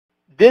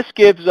this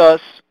gives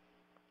us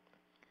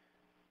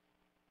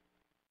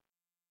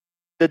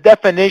the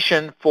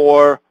definition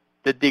for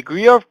the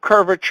degree of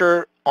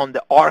curvature on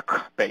the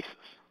arc basis.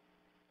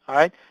 All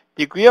right,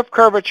 degree of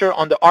curvature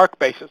on the arc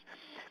basis.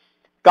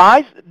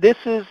 Guys, this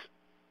is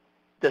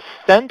the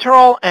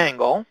central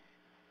angle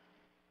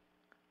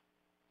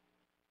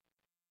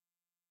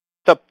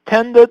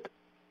subtended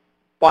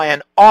by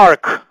an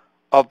arc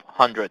of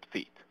 100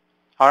 feet.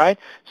 All right,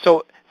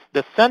 so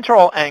the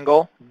central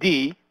angle,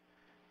 D,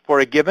 for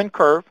a given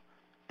curve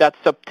that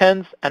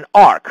subtends an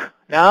arc.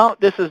 Now,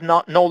 this is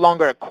no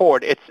longer a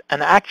chord. It's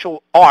an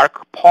actual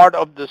arc, part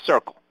of the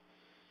circle,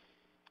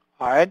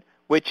 all right,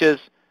 which is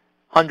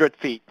 100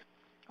 feet.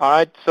 All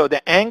right, so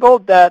the angle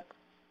that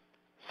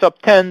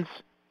subtends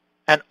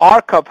an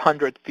arc of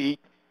 100 feet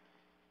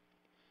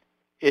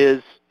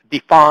is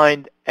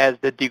defined as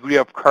the degree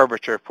of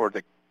curvature for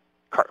the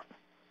curve.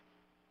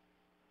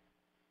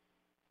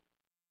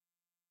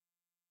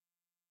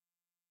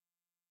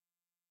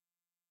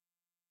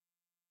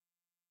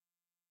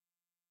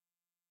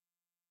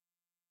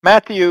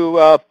 Matthew,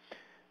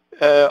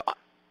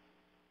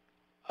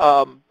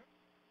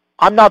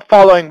 I'm not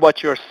following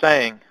what you're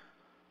saying.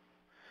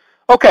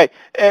 Okay,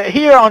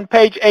 here on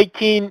page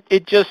 18,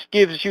 it just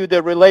gives you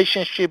the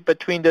relationship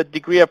between the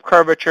degree of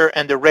curvature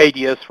and the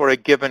radius for a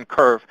given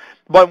curve.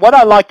 But what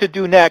I'd like to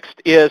do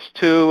next is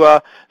to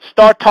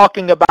start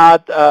talking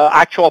about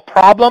actual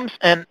problems.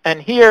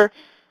 And here,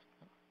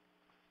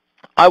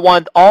 I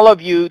want all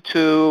of you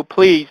to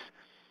please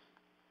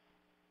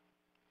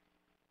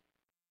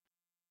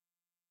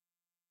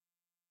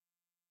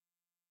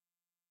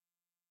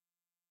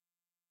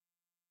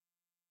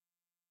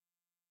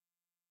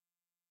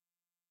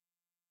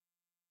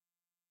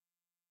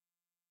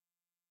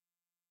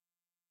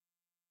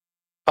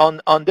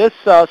on this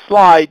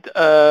slide,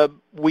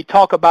 we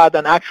talk about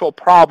an actual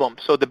problem.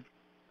 So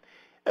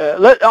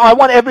I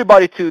want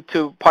everybody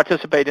to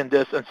participate in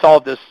this and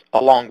solve this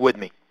along with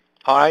me.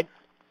 All right?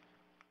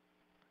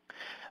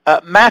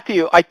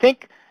 Matthew, I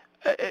think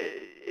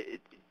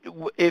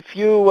if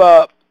you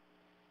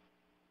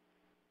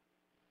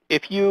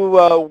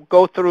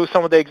go through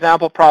some of the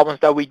example problems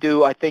that we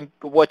do, I think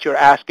what you're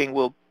asking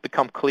will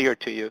become clear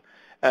to you.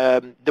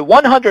 The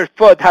 100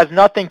 foot has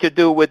nothing to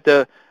do with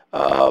the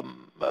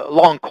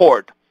long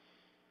chord.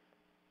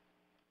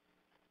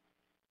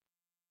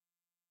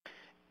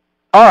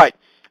 All right.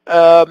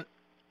 The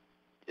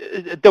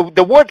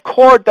word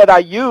chord that I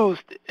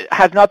used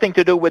has nothing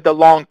to do with the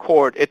long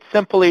chord. It's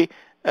simply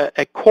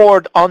a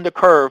chord on the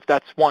curve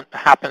that's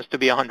happens to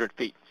be 100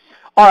 feet.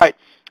 All right.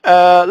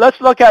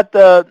 Let's look at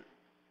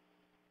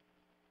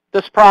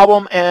this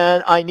problem,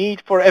 and I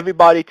need for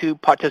everybody to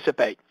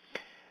participate.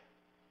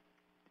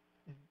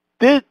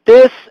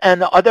 This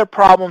and the other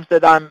problems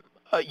that I'm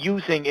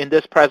using in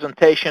this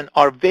presentation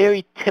are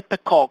very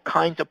typical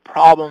kinds of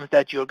problems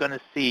that you're going to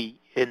see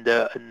in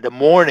the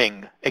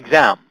morning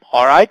exam.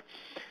 All right.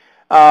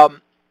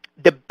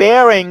 The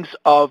bearings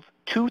of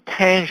two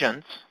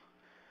tangents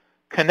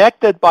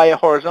connected by a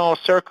horizontal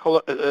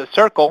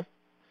circle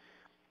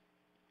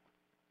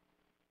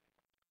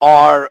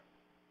are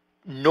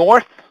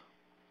north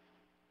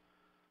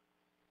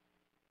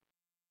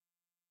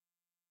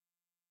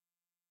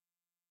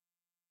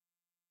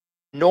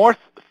north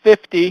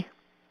 50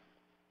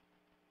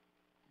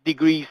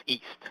 degrees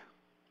east.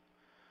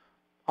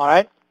 All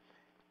right.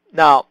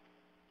 Now,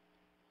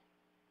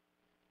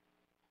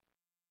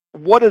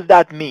 what does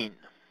that mean?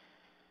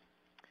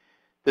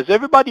 Does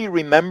everybody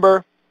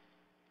remember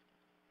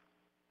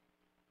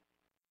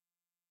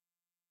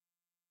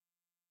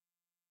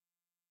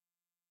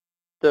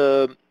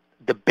the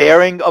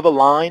bearing of a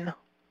line?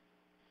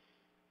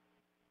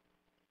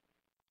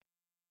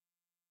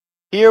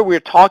 Here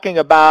we're talking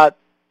about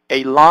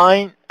a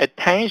line, a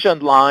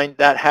tangent line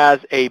that has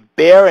a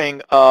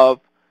bearing of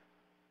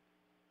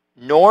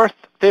north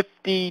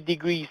 50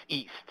 degrees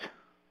east.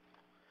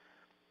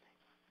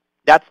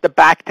 That's the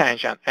back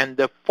tangent. And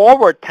the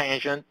forward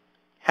tangent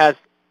has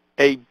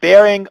a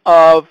bearing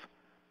of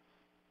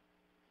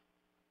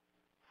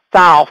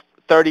south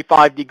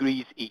 35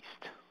 degrees east.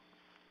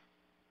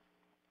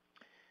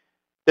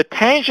 The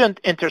tangent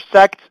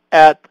intersects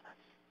at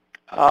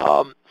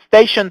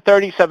station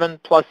 37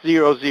 plus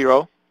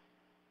 00,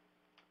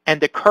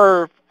 and the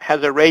curve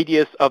has a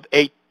radius of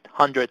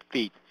 800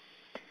 feet.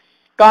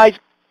 Guys,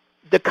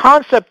 the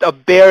concept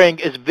of bearing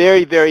is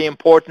very, very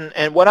important,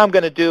 and what I'm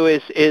going to do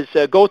is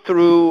go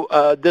through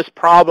this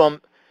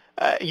problem,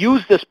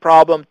 use this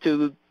problem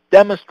to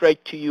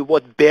demonstrate to you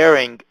what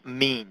bearing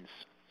means.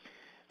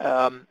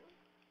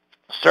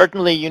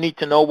 Certainly, you need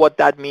to know what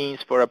that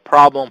means for a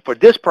problem, for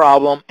this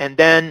problem, and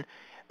then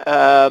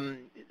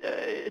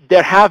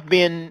there have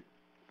been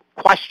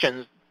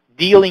questions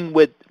dealing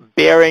with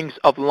bearings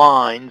of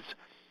lines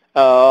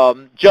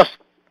just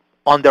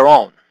on their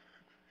own,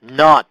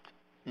 not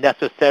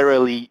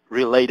necessarily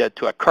related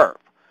to a curve.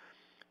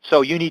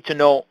 So you need to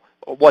know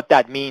what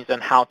that means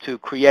and how to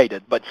create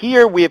it. But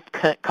here we've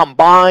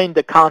combined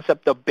the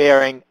concept of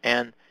bearing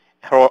and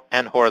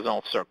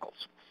horizontal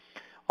circles.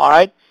 All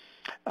right.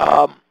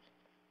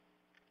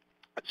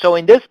 So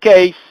in this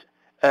case,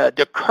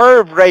 the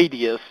curve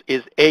radius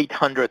is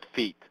 800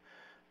 feet.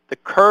 The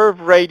curve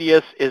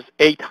radius is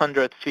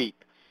 800 feet.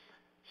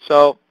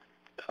 So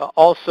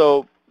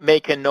also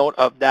make a note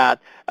of that.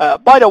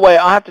 By the way,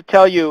 I have to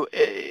tell you,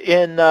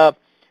 in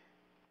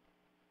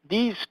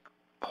these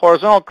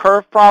horizontal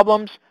curve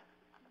problems,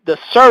 the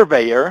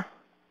surveyor,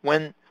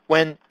 when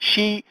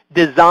she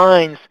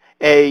designs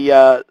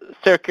a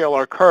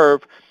circular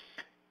curve,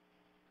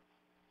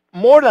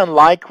 more than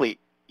likely,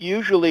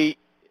 usually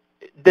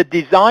the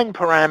design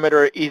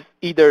parameter is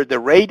either the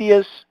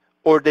radius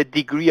or the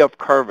degree of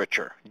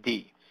curvature,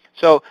 d.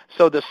 So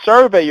the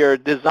surveyor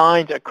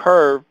designs a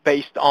curve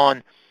based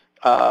on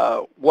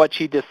what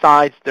she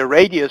decides the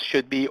radius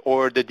should be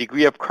or the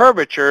degree of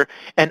curvature,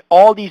 and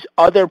all these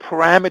other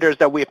parameters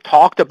that we've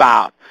talked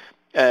about,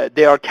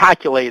 they are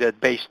calculated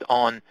based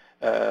on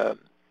the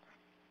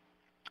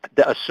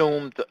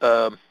assumed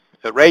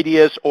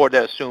radius or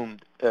the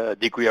assumed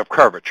degree of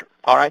curvature.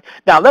 All right.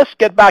 Now let's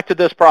get back to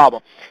this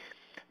problem.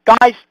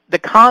 Guys, the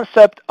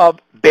concept of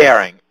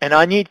bearing, and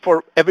I need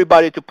for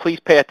everybody to please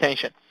pay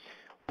attention.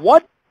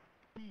 What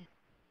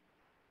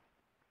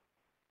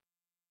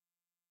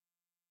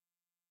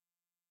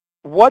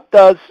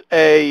does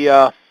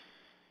a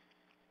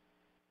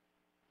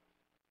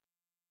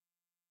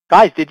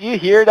guys, did you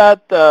hear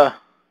that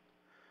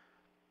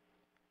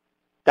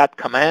that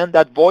command,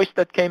 that voice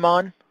that came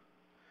on?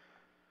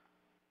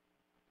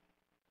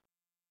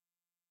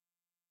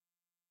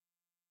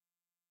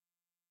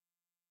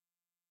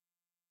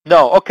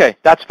 No, okay,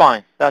 that's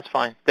fine. That's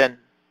fine. Then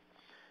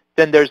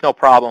there's no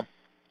problem.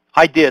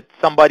 I did.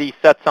 Somebody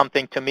said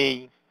something to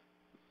me,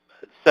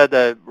 said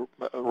a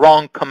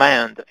wrong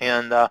command,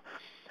 and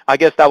I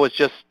guess that was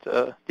just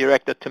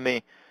directed to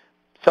me.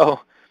 So,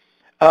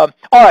 all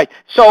right.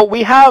 So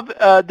we have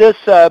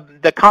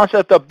the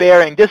concept of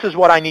bearing. This is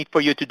what I need for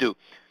you to do.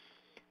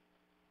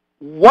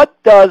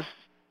 What does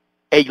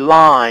a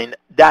line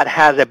that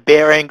has a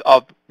bearing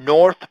of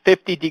north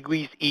 50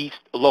 degrees east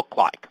look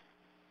like?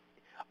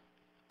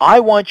 I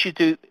want you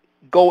to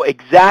go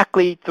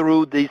exactly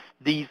through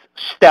these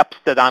steps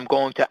that I'm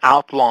going to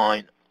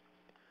outline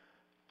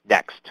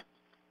next.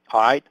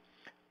 All right?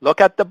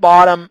 Look at the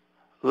bottom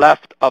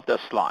left of the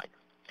slide.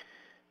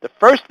 The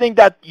first thing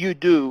that you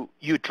do,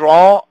 you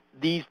draw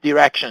these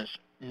directions,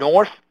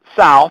 north,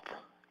 south,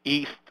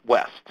 east,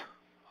 west.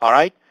 All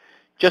right?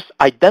 Just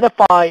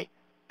identify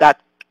that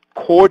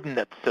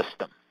coordinate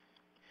system.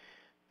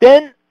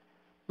 Then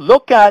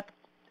look at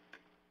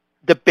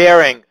the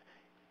bearing.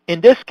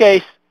 In this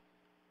case,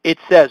 it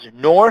says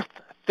north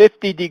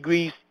 50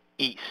 degrees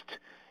east.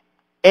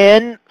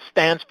 N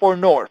stands for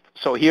north.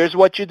 So here's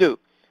what you do.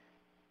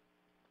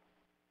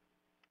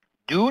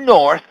 Due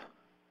north,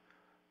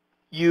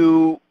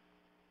 you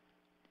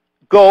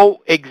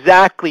go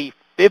exactly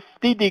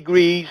 50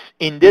 degrees,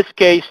 in this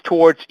case,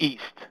 towards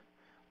east.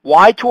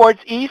 Why towards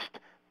east?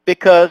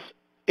 Because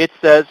it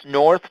says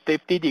north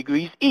 50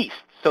 degrees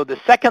east. So the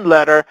second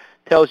letter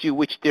tells you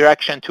which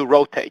direction to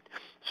rotate.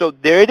 So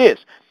there it is.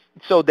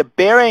 So the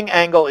bearing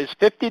angle is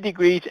 50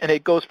 degrees, and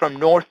it goes from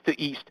north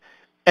to east.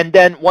 And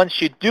then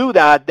once you do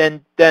that,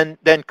 then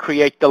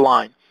create the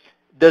line.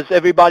 Does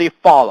everybody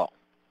follow?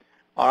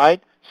 All right?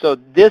 So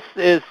this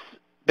is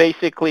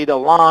basically the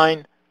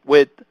line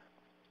with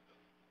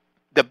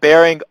the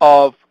bearing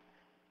of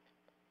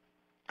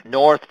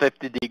north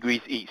 50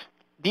 degrees east.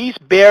 These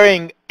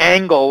bearing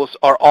angles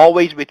are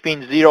always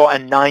between 0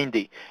 and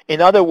 90.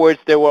 In other words,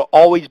 they will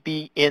always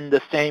be in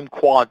the same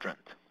quadrant.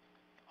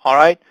 All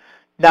right?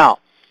 Now,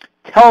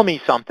 tell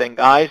me something,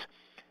 guys.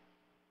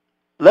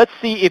 Let's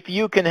see if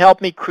you can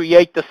help me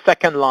create the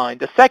second line.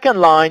 The second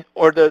line,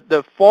 or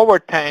the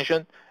forward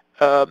tangent,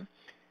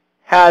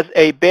 has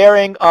a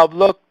bearing of,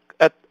 look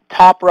at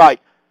top right,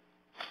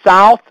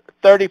 south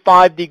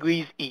 35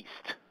 degrees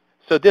east.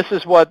 So this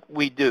is what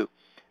we do.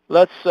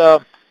 Let's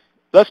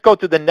go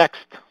to the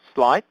next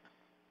slide.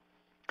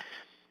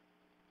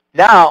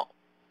 Now,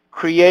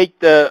 create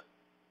the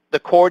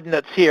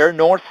coordinates here,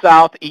 north,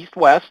 south, east,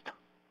 west.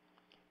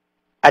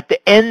 At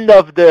the end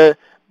of the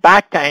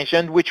back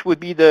tangent, which would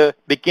be the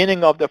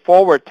beginning of the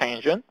forward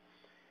tangent.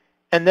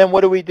 And then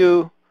what do we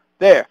do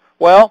there?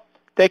 Well,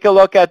 take a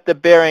look at the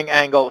bearing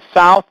angle,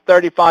 south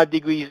 35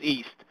 degrees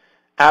east.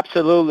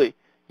 Absolutely,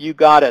 you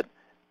got it.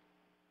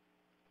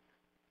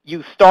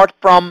 You start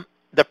from,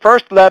 the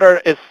first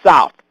letter is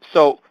south.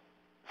 So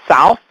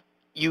south,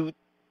 you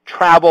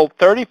travel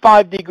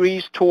 35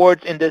 degrees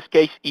towards, in this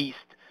case, east.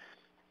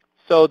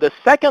 So the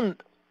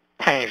second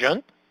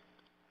tangent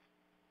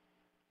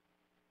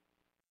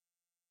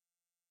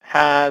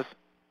has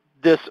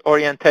this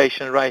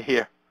orientation right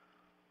here,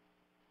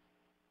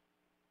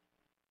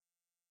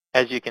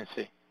 as you can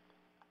see.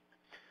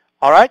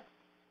 All right?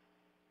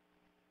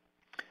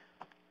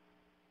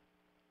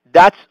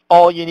 That's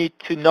all you need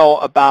to know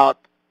about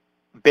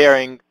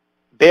bearings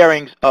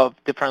of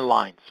different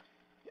lines.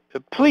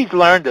 Please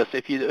learn this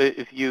if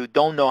you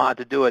don't know how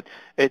to do it.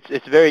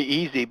 It's very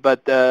easy,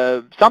 but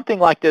something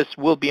like this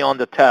will be on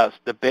the test,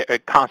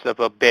 the concept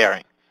of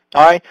bearing.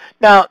 All right?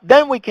 Now,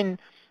 then we can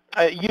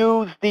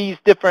use these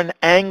different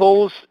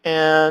angles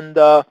and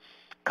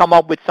come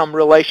up with some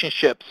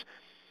relationships.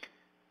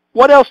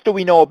 What else do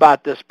we know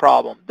about this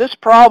problem? This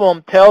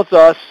problem tells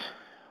us,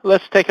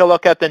 let's take a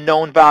look at the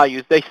known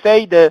values. They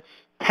say the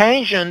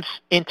tangents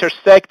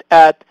intersect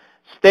at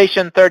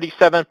station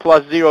 37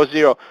 plus 0,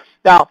 0.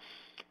 Now,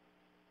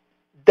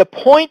 the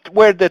point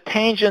where the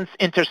tangents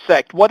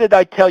intersect, what did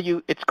I tell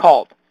you it's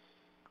called?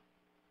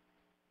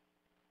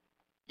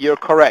 You're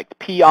correct,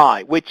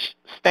 PI, which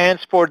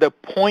stands for the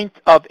point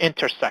of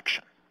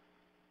intersection.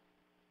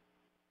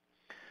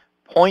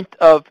 Point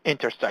of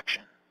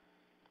intersection.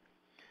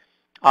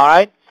 All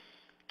right?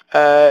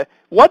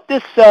 What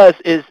this says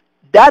is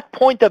that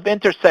point of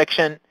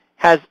intersection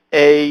has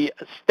a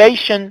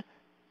station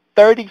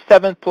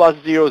 37 plus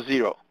 0,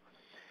 0.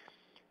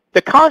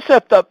 The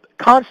concept of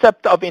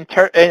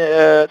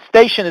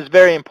station is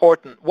very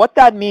important. What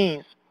that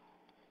means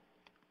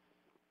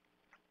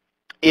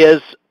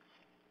is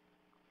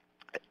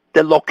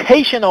the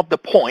location of the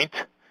point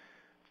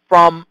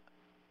from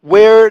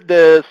where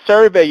the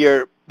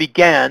surveyor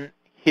began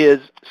his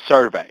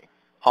survey.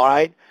 All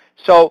right?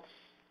 So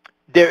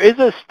there is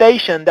a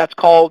station that's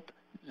called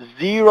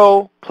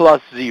 0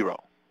 plus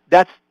 0.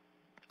 That's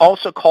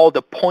also called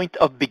the point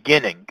of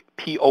beginning,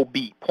 POB,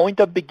 point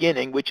of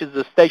beginning, which is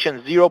the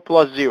station 0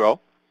 plus 0.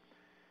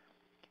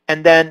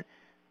 And then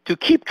to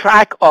keep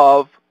track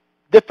of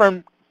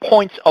different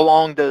points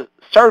along the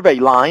survey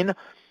line,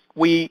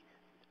 we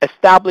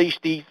establish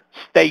these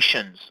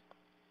stations.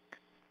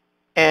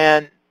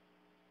 And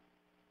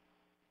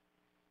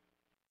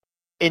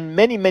in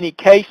many, many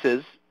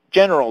cases,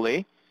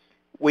 generally,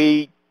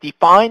 we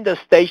define the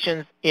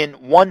stations in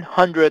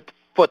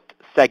 100-foot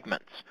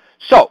segments.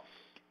 So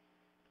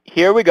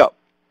here we go.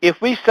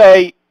 If we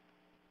say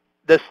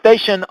the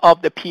station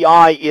of the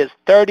PI is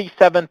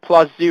 37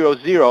 plus 0,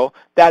 0,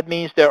 that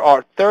means there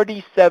are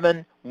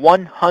 37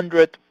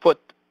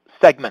 100-foot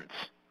segments.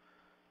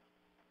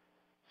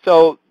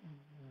 So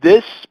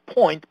this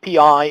point,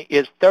 PI,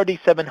 is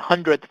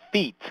 3,700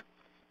 feet.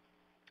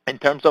 In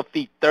terms of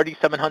feet,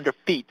 3,700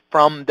 feet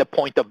from the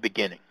point of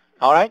beginning.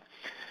 All right?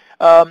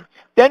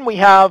 Then we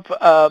have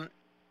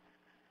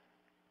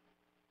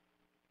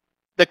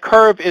the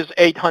curve is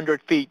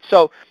 800 feet.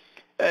 So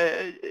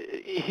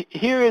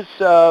here is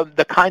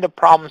the kind of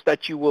problems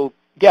that you will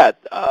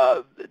get.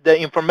 The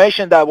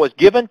information that was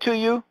given to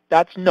you,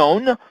 that's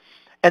known,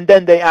 and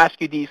then they ask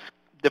you these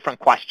different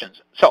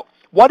questions. So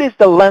what is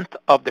the length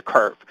of the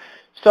curve?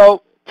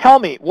 So tell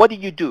me, what do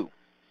you do?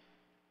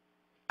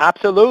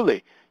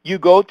 Absolutely. You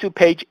go to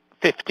page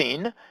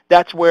 15.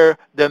 That's where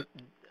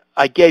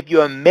I gave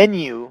you a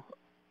menu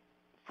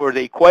for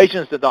the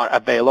equations that are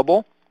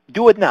available.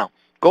 Do it now.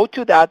 Go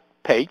to that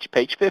page,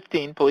 page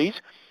 15,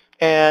 please,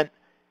 and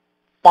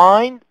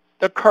find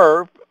the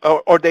curve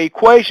or the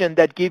equation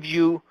that gives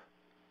you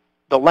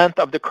the length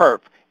of the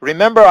curve.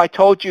 Remember, I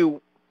told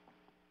you,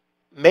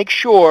 make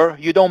sure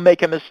you don't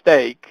make a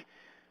mistake.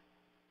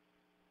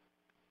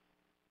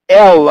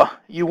 L,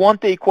 you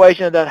want the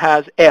equation that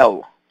has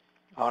L,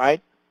 all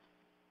right?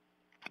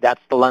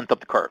 That's the length of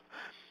the curve.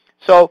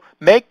 So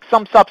make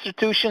some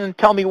substitution and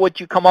tell me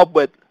what you come up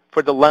with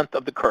for the length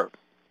of the curve.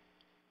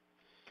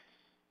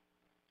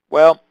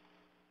 Well,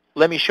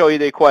 let me show you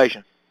the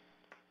equation.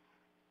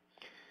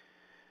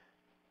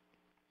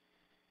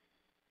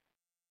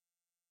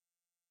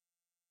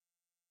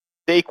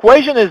 The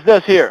equation is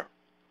this here.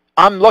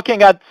 I'm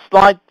looking at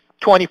slide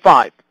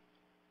 25.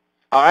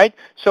 All right?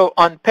 So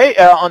on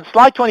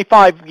slide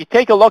 25, you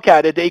take a look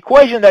at it. The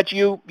equation that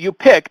you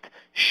picked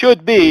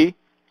should be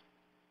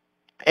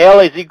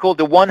L is equal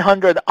to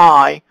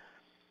 100I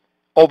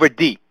over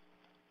D.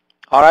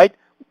 All right?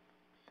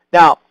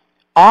 Now,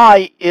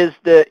 I is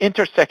the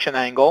intersection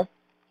angle,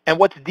 and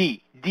what's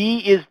D? D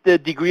is the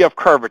degree of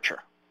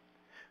curvature.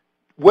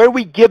 Were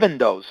we given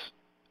those?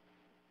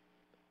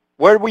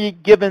 Were we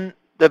given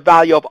the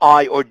value of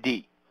I or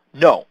D?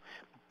 No.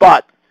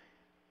 But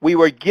we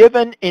were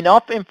given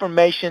enough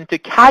information to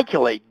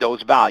calculate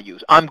those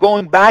values. I'm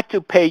going back to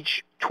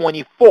page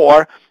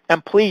 24,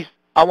 and please,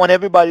 I want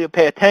everybody to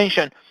pay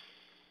attention.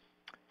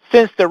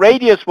 Since the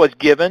radius was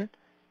given,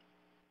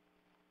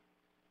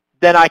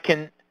 then I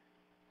can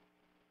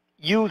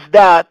use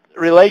that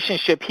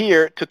relationship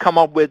here to come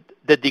up with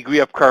the degree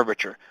of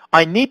curvature.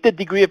 I need the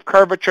degree of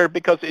curvature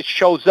because it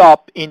shows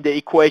up in the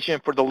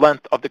equation for the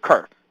length of the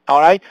curve.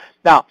 All right?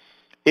 Now,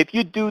 if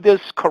you do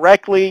this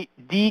correctly,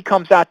 D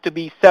comes out to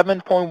be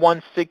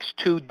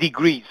 7.162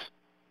 degrees.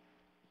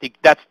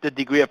 That's the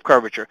degree of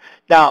curvature.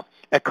 Now,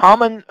 a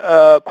common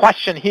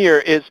question here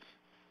is,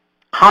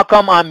 how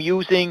come I'm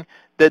using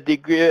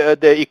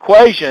the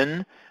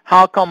equation?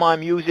 How come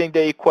I'm using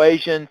the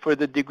equation for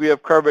the degree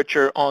of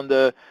curvature on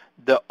the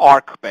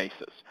arc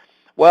basis?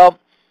 Well,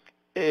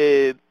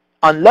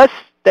 unless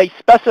they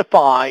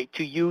specify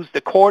to use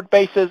the chord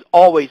basis,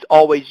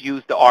 always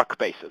use the arc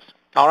basis.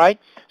 All right?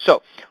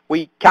 So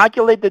we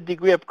calculate the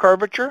degree of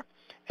curvature.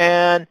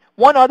 And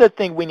one other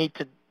thing we need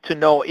to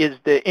know is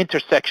the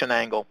intersection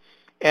angle.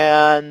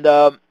 And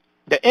the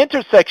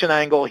intersection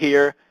angle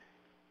here,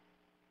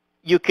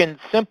 you can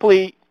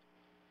simply